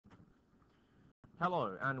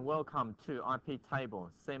Hello and welcome to IP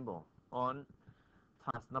table symbol. On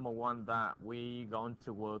task number 1 that we going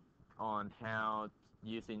to work on how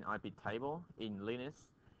using IP table in Linux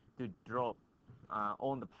to drop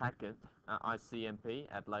on the packet ICMP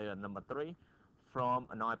at layer number 3 from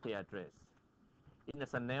an IP address. In the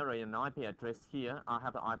scenario, an IP address here, I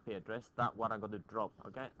have an IP address that what I'm going to drop.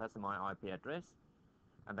 Okay, that's my IP address,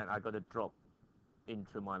 and then I got to drop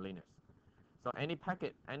into my Linux. So any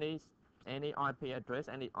packet, any IP address,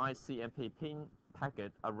 any ICMP pin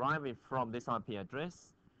packet arriving from this IP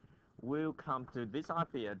address will come to this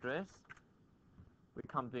IP address. We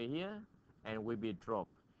come to here and will be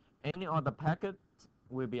dropped. Any other packet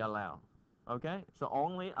will be allowed. Okay, so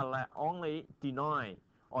only deny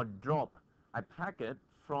or drop a packet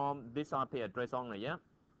from this IP address only. Yeah.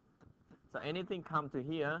 So anything come to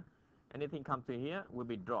here will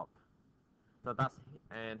be dropped. So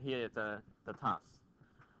and here is the task.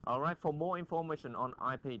 Alright, for more information on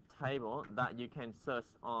IP table that you can search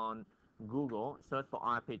on Google, search for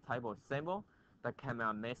IP table symbol that came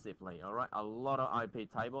out massively. Alright, a lot of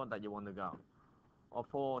IP table that you want to go. Of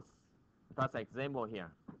course, that's example here.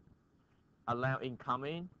 Allow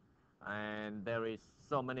incoming, and there is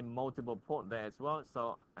so many multiple port there as well.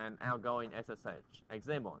 So an outgoing SSH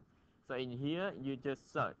example. So in here you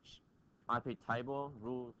just search IP table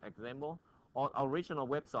rule example or original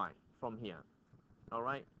website from here.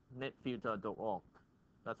 Alright, netfilter.org.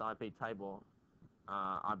 That's IP table.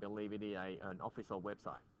 I believe it is an official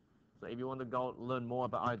website. So if you want to go learn more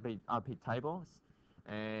about IP tables,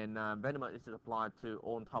 and very much it's applied to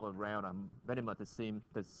on top of router, very much the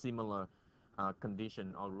similar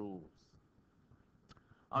condition or rules.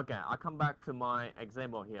 Okay, I come back to my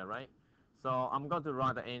example here, right? So I'm going to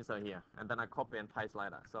write the answer here, and then I copy and paste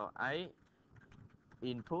later. So A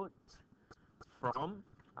input from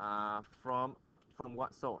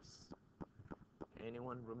what source?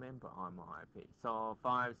 Anyone remember on my IP? So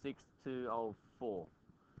 56204.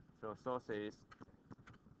 So source is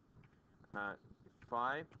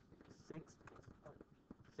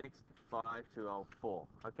 5665204.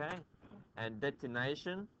 Okay, and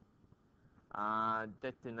destination.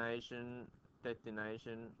 Destination.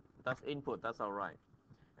 That's input. That's all right.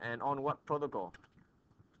 And on what protocol?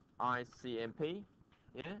 ICMP.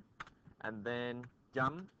 Yeah, and then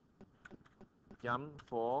jump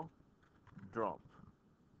for drop.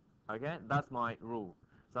 Okay, that's my rule.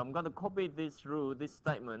 So I'm going to copy this rule, this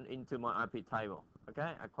statement into my IP table. Okay,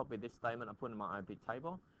 I copy this statement, I put in my IP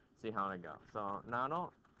table, see how it goes. So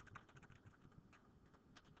nano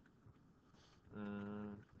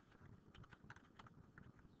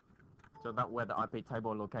so that where the IP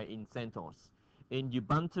table located in CentOS. In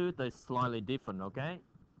Ubuntu, they're slightly different. Okay.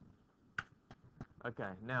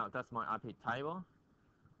 Okay, now that's my IP table.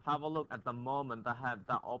 Have a look at the moment I have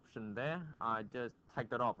that option there. I just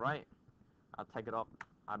take it off, right? I take it off.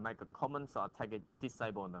 I make a comment, so I take it,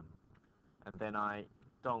 disable them. And then I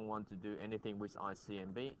don't want to do anything with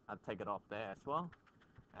ICMP. I take it off there as well.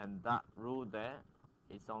 And that rule there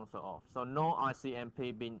is also off. So no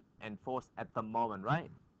ICMP being enforced at the moment, right?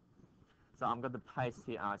 So I'm going to paste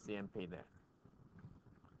here ICMP there.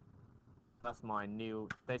 That's my new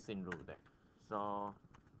testing rule there. So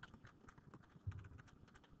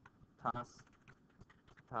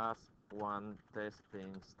task 1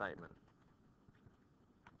 testing statement.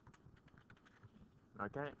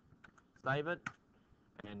 Okay, save it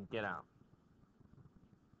and get out.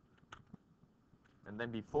 And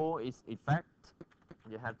then before its effect,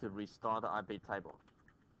 you have to restore the IP table.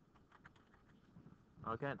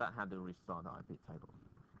 Okay, that had to restore the IP table.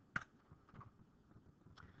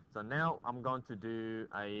 So now I'm going to do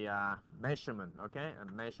a measurement. Okay, a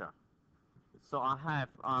measure. So I have,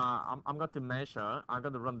 I'm going to measure, I'm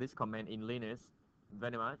going to run this command in Linux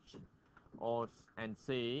very much, and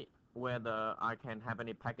see whether I can have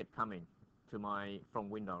any packet coming to from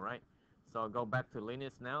window, right? So go back to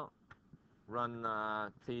Linux now, run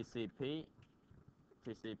TCP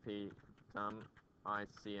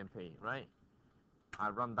ICMP, right? I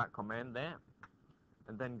run that command there,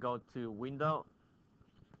 and then go to window,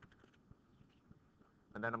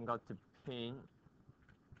 and then I'm going to ping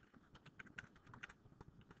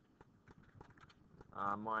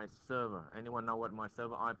my server. Anyone know what my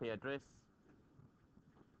server IP address?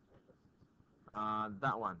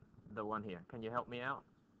 That one, the one here. Can you help me out?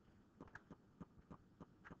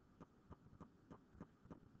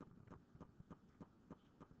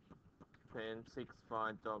 Pin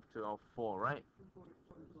 65.204, right?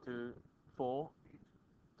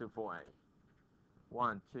 248.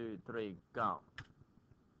 1, 2, 3, go.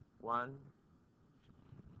 1.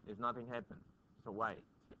 If nothing happened, so wait.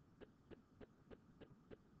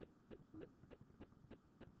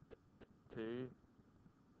 2,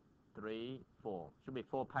 3, 4. Should be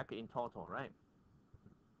 4 packets in total, right?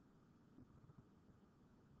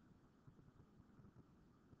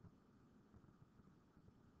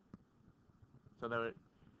 So there,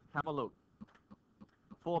 have a look.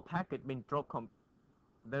 4 packets been dropped.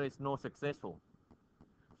 There is no successful.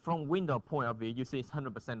 From Windows point of view, you see it's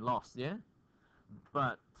 100% lost, yeah?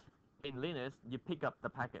 But in Linux, you pick up the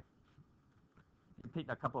packet. You pick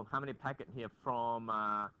a couple of how many packets here from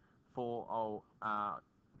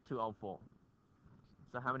 204.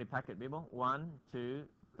 So how many packets, people? 1, 2,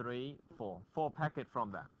 3, 4. 4 packets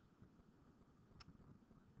from that.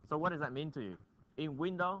 So what does that mean to you? In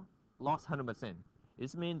Windows, lost 100%.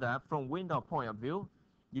 It means that from Windows point of view,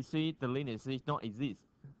 you see the Linux is not exist.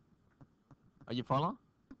 Are you follow?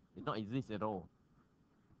 It don't exist at all.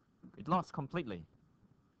 It lost completely.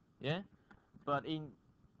 Yeah? But in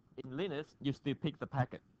Linux, you still pick the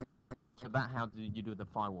packet. So that's how you do the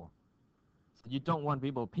firewall. So you don't want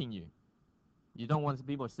people ping you. You don't want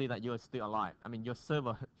people to see that you're still alive. I mean, your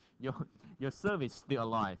server, your service is still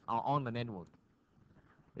alive on the network.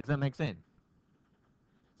 Does that make sense?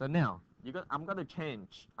 So now I'm gonna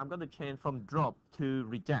change from drop to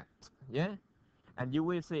reject. Yeah, and you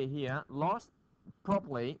will see here lost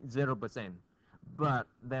probably 0%, but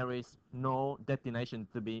there is no destination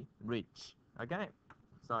to be reached. Okay,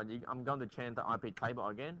 so I'm going to change the IP table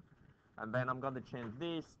again, and then I'm going to change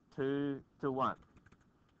this to what?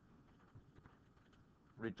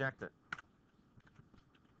 Rejected.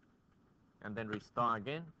 And then restart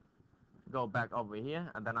again. Go back over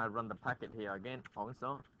here, and then I run the packet here again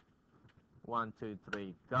also. 1, 2,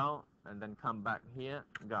 3, go, and then come back here,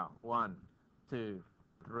 go. 1, 2,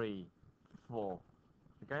 3, 4.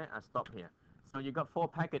 Okay, I stop here. So you got 4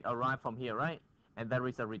 packets arrive from here, right? And there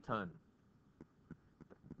is a return.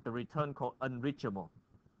 The return called unreachable.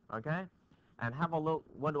 Okay? And have a look,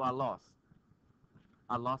 what do I lost?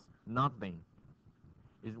 I lost nothing.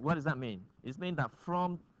 What does that mean? It means that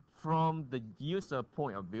from the user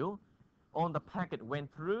point of view, all the packet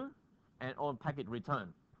went through and all packet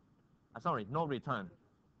returned. Sorry, no return.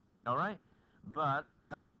 All right? But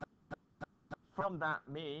from that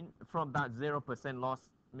 0% loss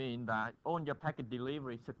mean that on your packet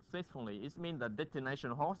delivery successfully, it means the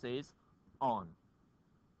destination host is on.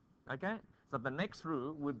 Okay? So the next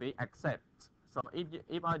rule would be accept. So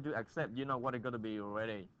if I do accept, you know what it's going to be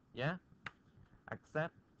already. Yeah?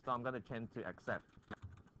 Accept. So I'm going to change to accept.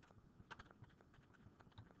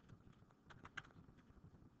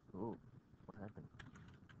 Ooh, what happened?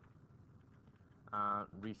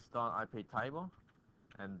 Restart IP table,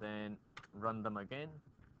 and then run them again.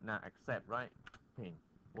 Now accept, right? Pin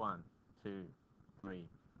 1, 2, 3,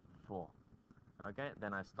 4. Okay,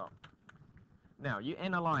 then I stop. Now you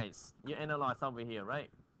analyze over here, right?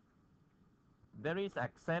 There is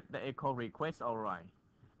accept the echo request, all right.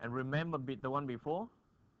 And remember the one before?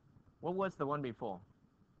 What was the one before?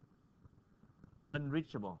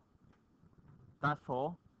 Unreachable. That's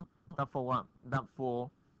for what? That's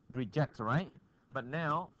for reject, right? But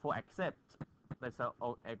now for accept, that's a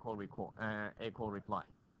echo reply.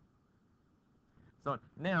 So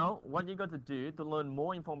now what you got to do to learn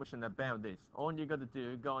more information about this? All you got to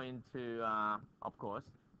do, go into of course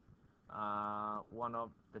one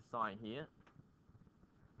of the site here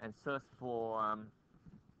and search for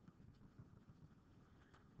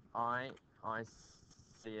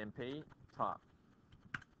ICMP top,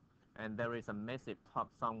 and there is a massive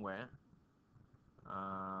top somewhere.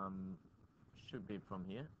 Should be from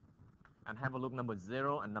here, and have a look number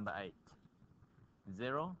 0 and number 8.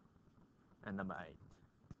 0 and number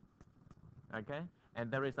 8. Okay, and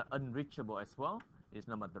there is an unreachable as well. It's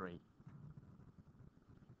number 3.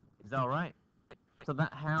 Is that all right? So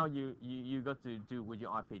that's how you got to do with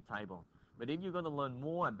your IP table. But if you're going to learn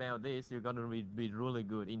more about this, you're going to be really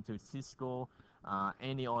good into Cisco,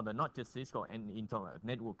 any other, not just Cisco, and internet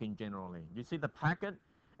networking generally. You see the packet,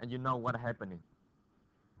 and you know what's happening.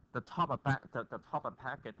 The top of packet, the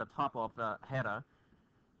top of the header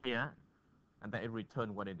here, and then it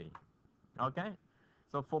returns what it is. Okay?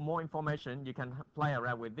 So for more information, you can play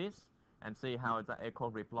around with this and see how it's an echo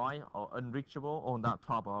reply or unreachable on that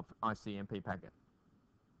top of ICMP packet.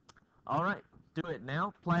 All right, do it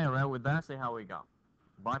now. Play around with that, see how we go.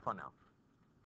 Bye for now.